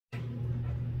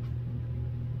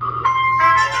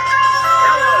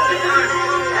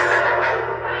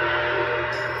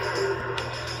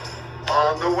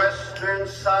the western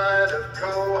side of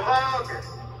Quahog,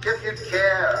 if you'd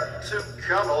care to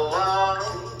come along,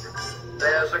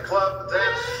 there's a club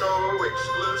that's so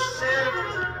exclusive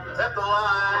that the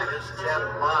line is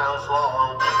 10 miles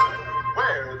long,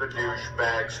 where the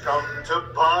douchebags come to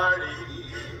party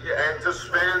and to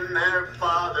spend their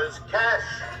father's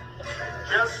cash,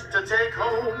 just to take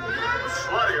home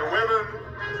slutty women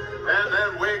and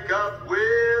then wake up with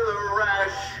a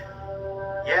rash.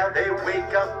 Yeah, they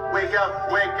wake up with a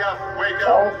rash.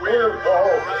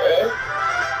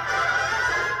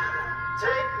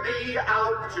 Take me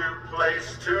out to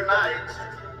place tonight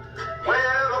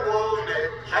where the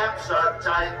wool-knit caps are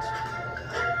tight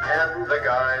and the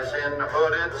guys in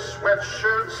hooded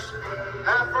sweatshirts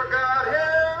have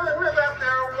forgotten that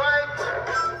they're white.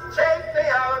 Take me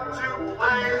out to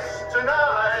place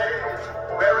tonight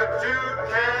where a dude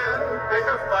can pick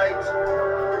a fight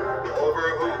over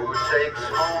who takes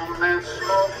home that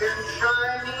smoking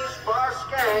Chinese bar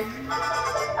skank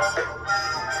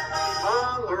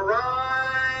on the ride.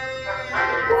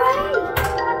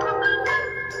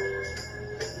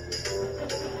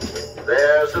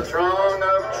 There's a throng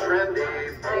of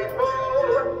trendy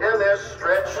people and they're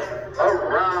stretched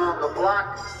around the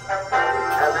block,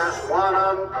 and there's one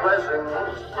unpleasant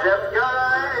deaf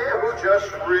guy who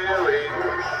just really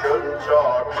shouldn't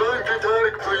talk. Blanket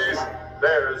tonic, please.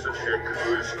 There's a chick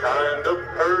who's kind of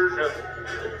Persian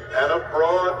and a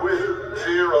broad with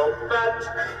zero fat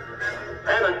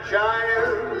and a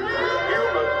giant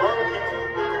human monkey.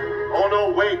 Oh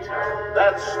no, wait,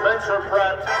 that's Spencer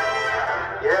Pratt.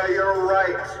 Yeah, you're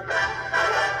right.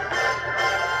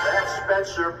 That's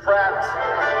Spencer Pratt.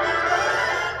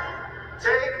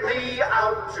 Take me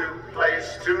out to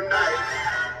place tonight,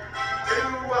 to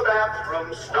a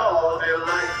bathroom stall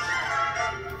delight,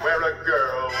 where a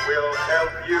girl will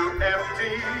help you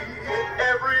empty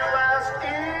every last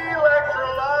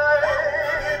electrolyte.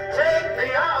 Take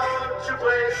me out to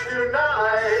place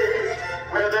tonight,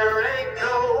 where there ain't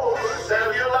no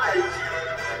cellulite,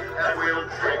 and we'll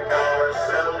drink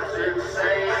ourselves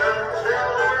insane until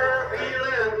we're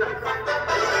feeling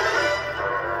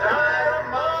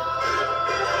dynamite.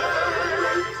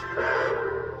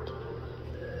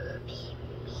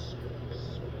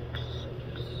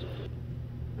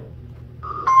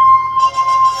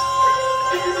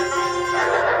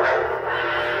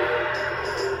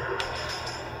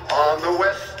 On the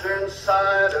western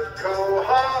side of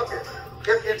Quahog,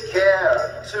 if you'd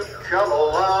care to come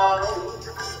along,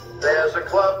 there's a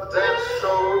club that's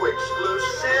so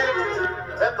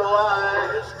exclusive that the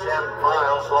line is 10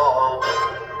 miles long,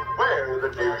 where the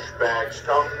douchebags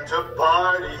come to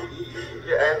party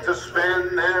and to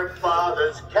spend their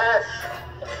father's cash,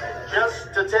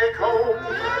 just to take home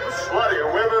slutty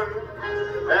women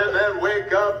and then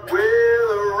wake up with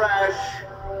a rash.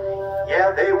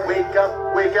 Yeah, they wake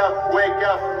up with a rash.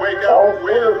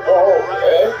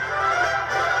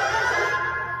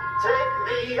 Take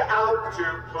me out to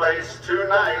place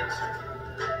tonight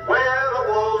where the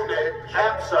wool-knit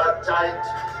caps are tight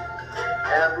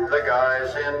and the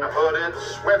guys in hooded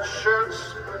sweatshirts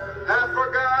have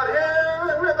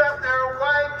forgotten that they're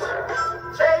white.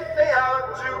 Take me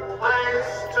out to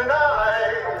place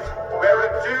tonight where a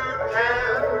dude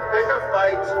can pick a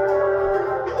fight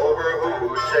over who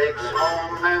takes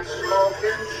home that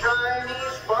smoking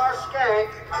Chinese bar skank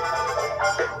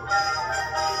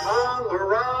on the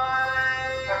ride.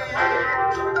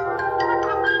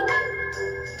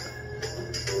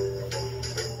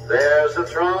 There's a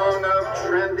throng of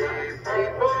trendy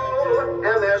people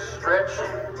and they're stretched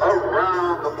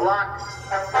around the block,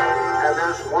 and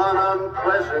there's one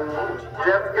unpleasant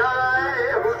deaf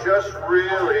guy who just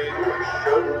really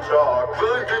shouldn't talk.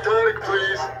 Blanket tonic,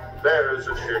 please. There's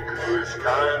a chick who's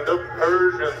kind of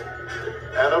Persian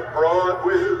and a broad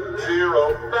with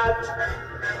zero fat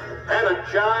and a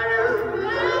giant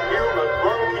human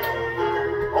monkey.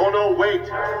 Oh no, wait,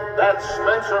 that's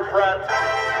Spencer Pratt.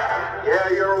 Yeah,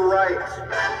 you're right.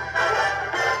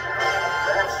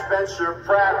 That's Spencer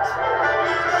Pratt.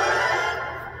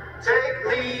 Take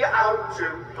me out to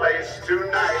place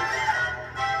tonight,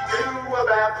 to a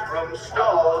bathroom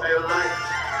stall delight,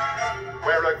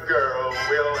 where a girl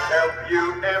will help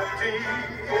you empty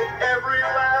every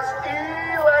last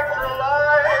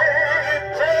electrolyte.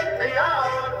 Take me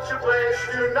out to place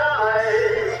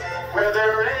tonight, where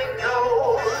there ain't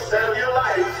no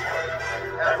cellulite,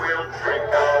 and we'll drink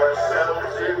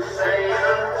ourselves insane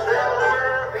until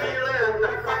we're feeling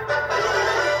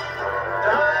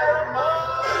dynamite.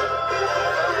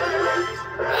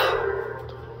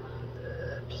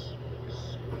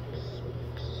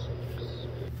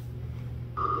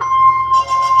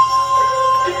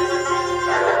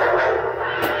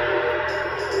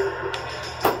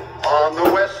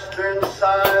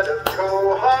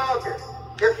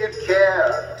 if you'd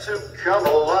care to come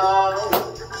along.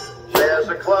 There's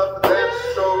a club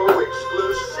that's so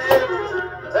exclusive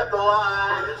that the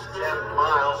line is 10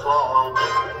 miles long,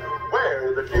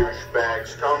 where the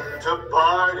douchebags come to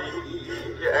party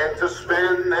and to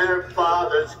spend their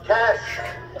father's cash,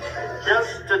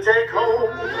 just to take home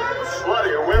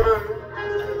slutty women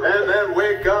and then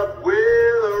wake up with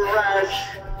a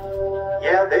rash.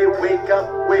 Yeah, they wake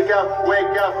up with a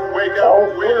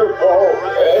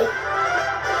rash.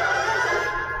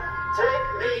 Take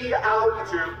me out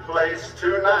to place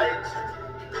tonight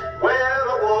where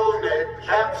the wool knit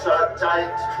caps are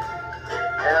tight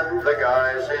and the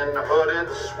guys in hooded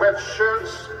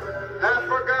sweatshirts have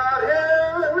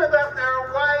forgotten that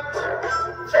they're white.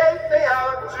 Take me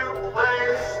out to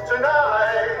place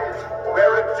tonight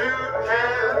where a dude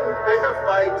can pick a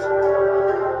fight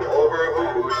over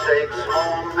who takes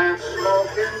home that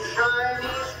smoking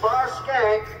Chinese bar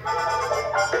skank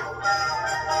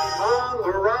on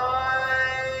the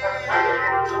right.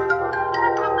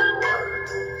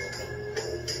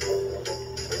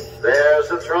 There's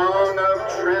a throng of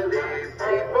trendy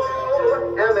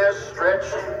people and they're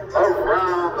stretched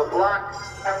around the block.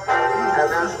 And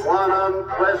there's one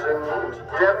unpleasant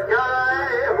deaf guy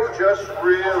who just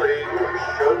really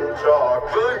shouldn't talk.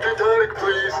 Vodka tonic,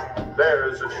 please.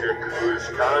 There's a chick who's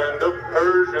kind of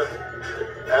Persian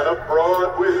and a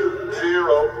broad with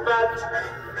zero fat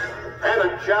and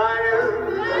a giant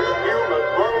human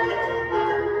monkey.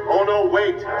 Oh no,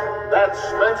 wait, that's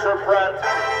Spencer Pratt.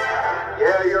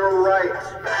 Yeah, you're right.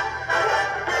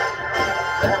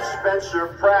 That's Spencer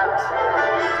Pratt.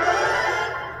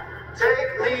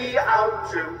 Take me out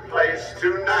to place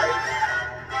tonight,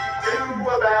 to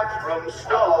a bathroom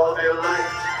stall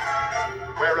delight,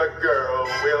 where a girl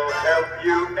will help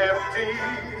you empty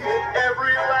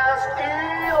every last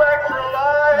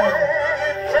electrolyte.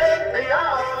 Take me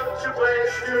out to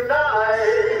place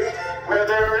tonight, where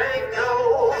there ain't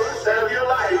no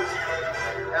cellulite,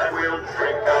 and we'll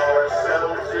drink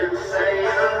ourselves insane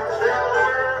until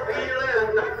we're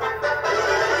feeling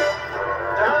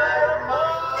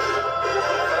dynamite.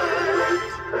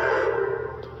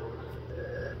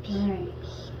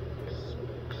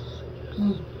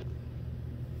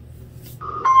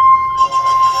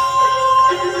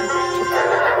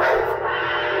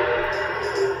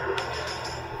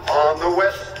 On the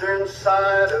western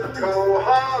side of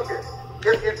Quahog,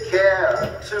 if you'd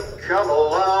care to come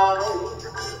along,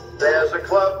 there's a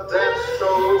club that's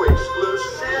so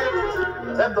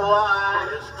exclusive that the line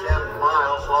is 10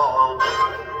 miles long,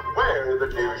 where the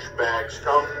douchebags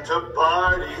come to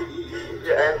party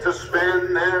and to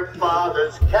spend their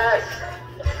father's cash,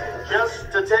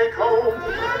 just to take home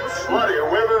slutty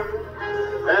women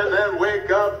and then wake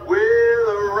up with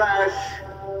a rash.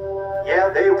 Yeah,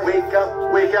 they wake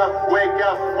up with a rash.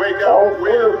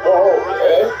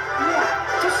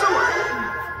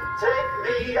 Take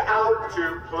me out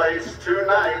to place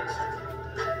tonight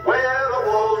where the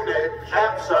wool knit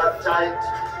caps are tight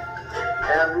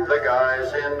and the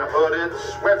guys in hooded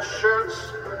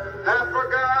sweatshirts have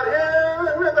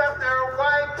forgotten that they're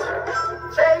white.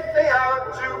 Take me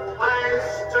out to place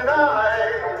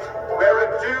tonight where a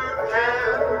dude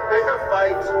can pick a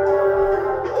fight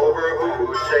over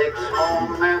who takes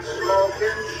home that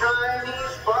smoking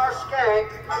Chinese bar skank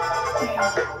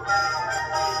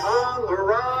on the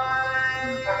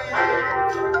right.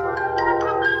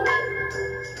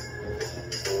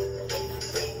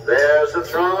 There's a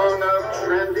throng of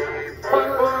trendy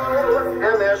people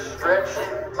and they're stretched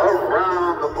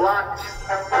around the block.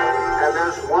 And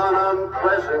there's one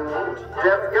unpleasant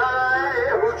deaf guy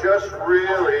who just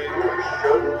really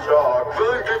shouldn't talk.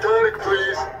 Vodka tonic,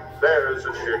 please. There's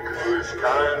a chick who's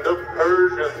kind of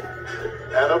Persian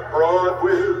and a broad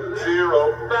with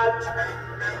zero fat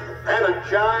and a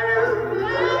giant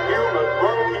human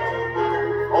monkey.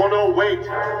 Oh no, wait,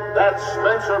 that's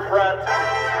Spencer Pratt.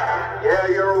 Yeah,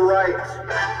 you're right.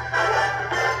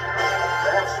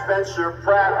 That's Spencer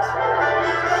Pratt.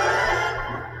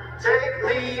 Take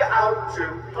me out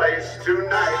to place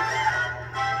tonight,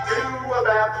 to a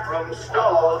bathroom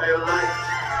stall delight,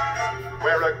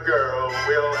 where a girl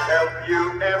will help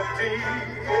you empty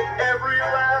every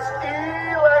last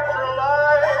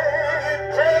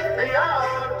electrolyte. Take me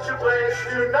out to place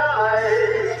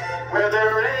tonight, where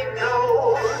there ain't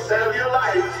no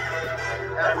cellulite,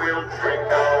 and we'll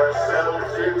drink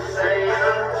ourselves insane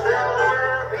until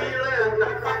we're feeling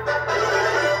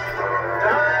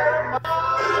dynamite.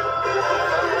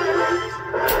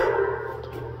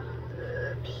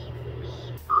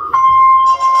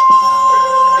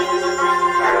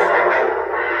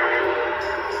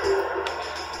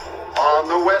 On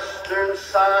the western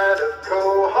side of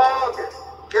Quahog,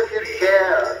 if you'd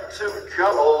care to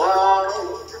come along.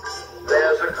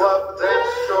 There's a club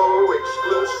that's so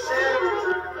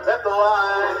exclusive that the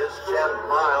line is 10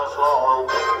 miles long,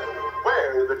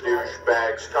 where the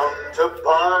douchebags come to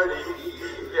party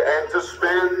and to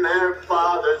spend their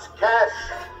father's cash,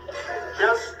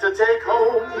 just to take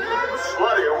home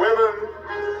slutty women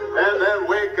and then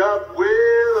wake up with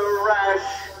a rash.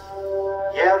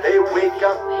 Yeah, they wake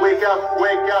up with a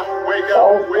rash.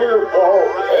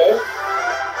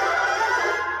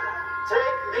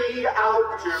 Take me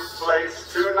out to place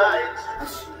tonight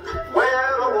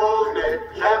where the wool knit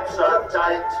caps are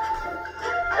tight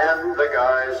and the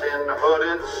guys in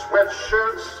hooded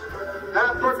sweatshirts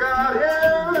have forgotten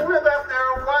that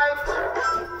they're white.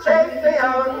 Take me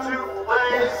out to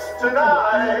place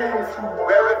tonight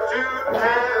where a dude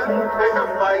can pick a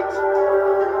fight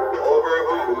over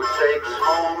who takes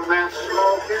home that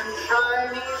smoking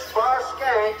Chinese bar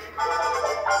skank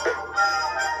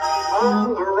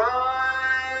on the ride.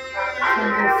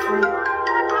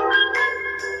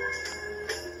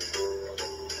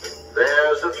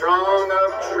 There's a throng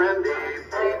of trendy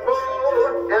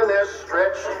people and they're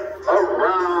stretched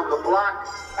around the block.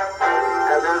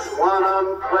 And there's one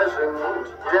unpleasant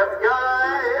deaf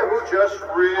guy who just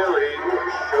really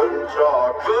shouldn't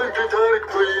talk. Vodka tonic,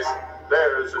 please.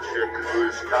 There's a chick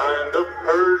who's kind of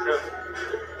Persian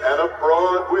and a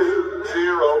broad with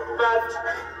zero fat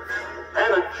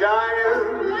and a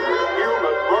giant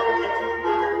human monkey.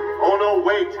 Oh no,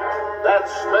 wait,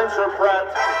 that's Spencer Pratt.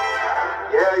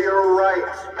 Yeah, you're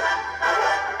right.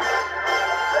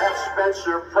 That's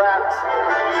Spencer Pratt.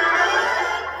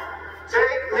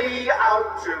 Take me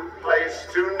out to place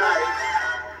tonight,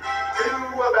 to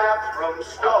a bathroom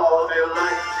stall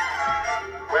delight,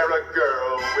 where a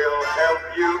girl will help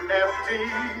you empty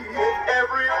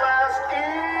every last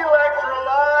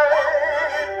electrolyte.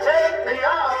 Take me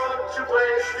out to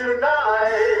place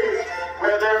tonight,